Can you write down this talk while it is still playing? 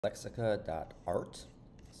Lexica.art.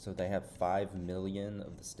 So they have 5 million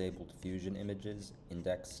of the stable diffusion images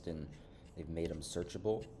indexed, and they've made them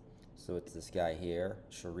searchable. So it's this guy here,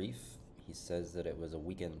 Sharif. He says that it was a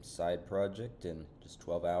weekend side project in just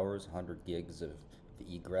 12 hours, 100 gigs of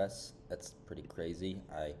egress. That's pretty crazy.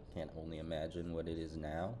 I can't only imagine what it is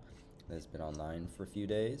now. It's been online for a few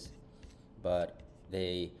days. But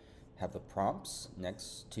they have the prompts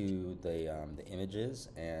next to the images,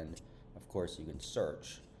 and of course you can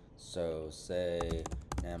search. So say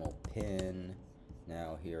enamel pin.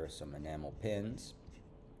 Now here are some enamel pins.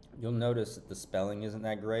 You'll notice that the spelling isn't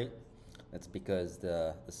that great. That's because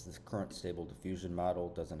this current stable diffusion model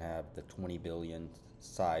doesn't have the 20 billion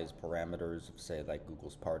size parameters of, say, like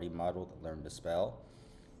Google's party model that learned to spell.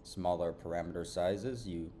 Smaller parameter sizes,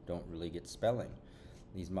 you don't really get spelling.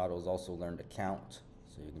 These models also learn to count,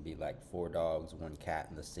 so you can be like 4 dogs, 1 cat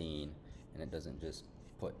in the scene, and it doesn't just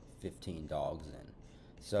put 15 dogs in.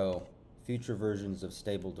 So future versions of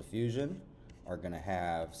stable diffusion are going to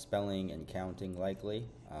have spelling and counting likely.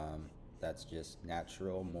 That's just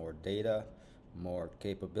natural, more data, more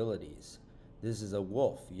capabilities. This is a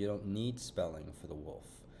wolf. You don't need spelling for the wolf.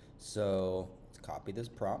 So let's copy this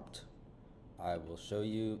prompt. I will show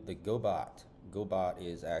you the GoBot. GoBot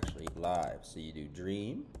is actually live. So you do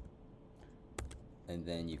dream, and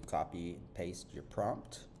then you copy and paste your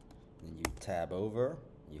prompt, and you tab over.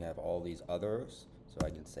 You have all these others. So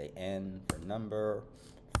I can say N for number,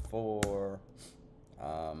 4.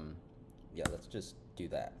 Yeah, let's just do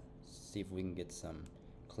that. See if we can get some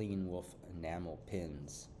clean wolf enamel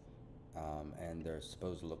pins. And they're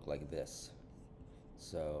supposed to look like this.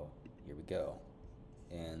 So here we go.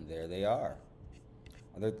 And there they are.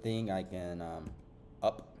 Other thing, I can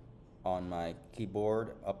up on my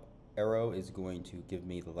keyboard, up arrow is going to give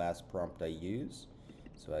me the last prompt I use.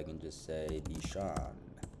 So I can just say Diffusion.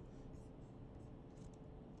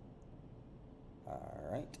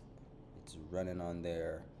 Alright, it's running on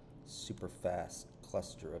their super fast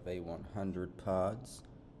cluster of A100 pods.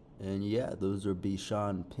 And yeah, those are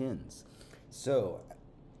Diffusion pins. So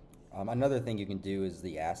another thing you can do is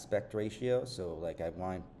the aspect ratio. So like if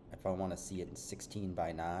I want to see it in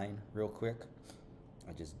 16:9 real quick,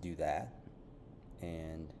 I just do that,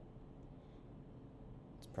 and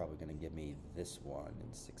it's probably going to give me this one in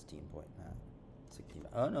 16.9.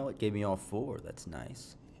 Oh no, it gave me all 4. That's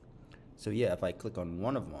nice. So yeah, if I click on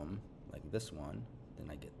one of them, like this one,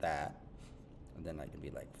 then I get that, and then I can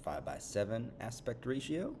be like 5:7 aspect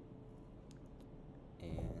ratio,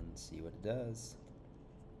 and see what it does.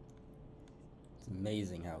 It's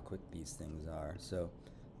amazing how quick these things are. So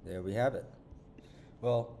there we have it.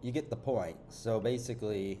 Well, you get the point. So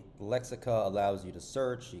basically, Lexica allows you to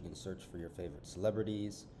search. You can search for your favorite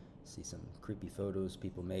celebrities, see some creepy photos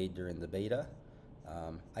people made during the beta.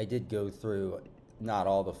 I did go through, not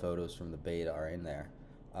all the photos from the beta are in there.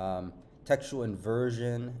 Textual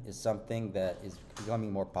inversion is something that is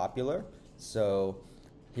becoming more popular. So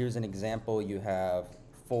here's an example. You have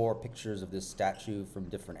 4 pictures of this statue from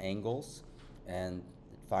different angles, and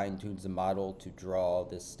it fine-tunes the model to draw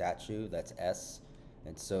this statue. That's S.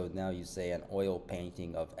 And so now you say an oil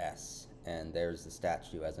painting of S, and there's the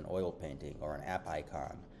statue as an oil painting or an app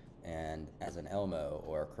icon, and as an Elmo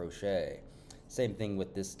or a crochet. Same thing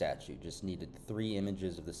with this statue. Just needed 3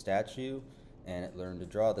 images of the statue, and it learned to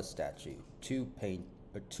draw the statue. 2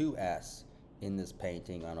 S in this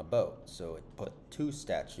painting on a boat. So it put 2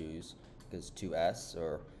 statues, because 2S,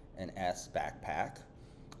 or an S backpack,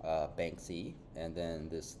 Banksy, and then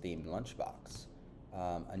this themed lunchbox.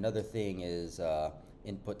 Another thing is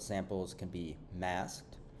input samples can be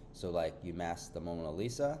masked. So like you mask the Mona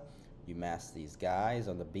Lisa, you mask these guys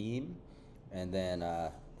on the beam, and then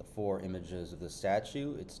the 4 images of the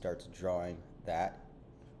statue, it starts drawing that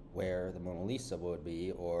where the Mona Lisa would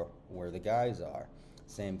be or where the guys are.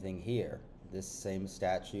 Same thing here. This same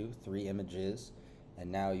statue, 3 images,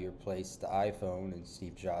 and now you replace the iPhone in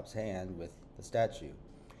Steve Jobs' hand with the statue.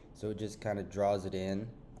 So it just kind of draws it in.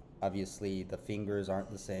 Obviously, the fingers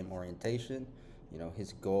aren't the same orientation. You know,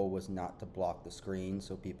 his goal was not to block the screen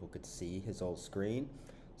so people could see his whole screen.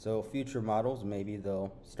 So future models, maybe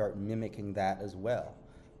they'll start mimicking that as well.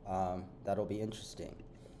 That'll be interesting.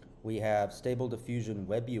 We have Stable Diffusion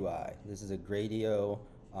Web UI. This is a Gradio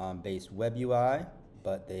based web UI,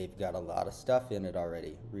 but they've got a lot of stuff in it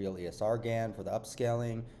already. Real ESR GAN for the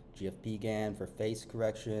upscaling, GFP GAN for face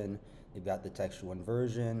correction. They've got the textual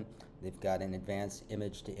inversion. They've got an advanced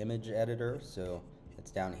image-to-image editor, so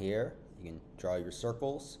it's down here. You can draw your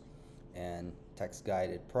circles and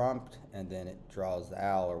text-guided prompt, and then it draws the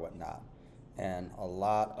owl or whatnot. And a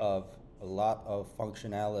lot of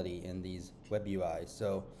functionality in these web UIs.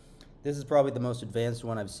 So This is probably the most advanced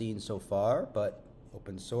one I've seen so far, but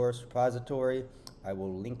open source repository, I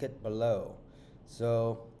will link it below.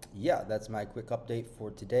 So yeah, that's my quick update for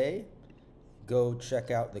today. Go check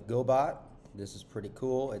out the GoBot. This is pretty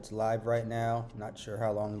cool. It's live right now. Not sure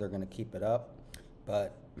how long they're going to keep it up,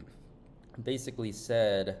 but basically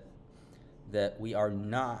said that we are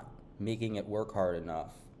not making it work hard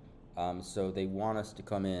enough. So they want us to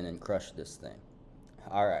come in and crush this thing.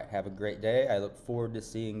 All right, have a great day. I look forward to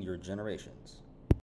seeing your generations.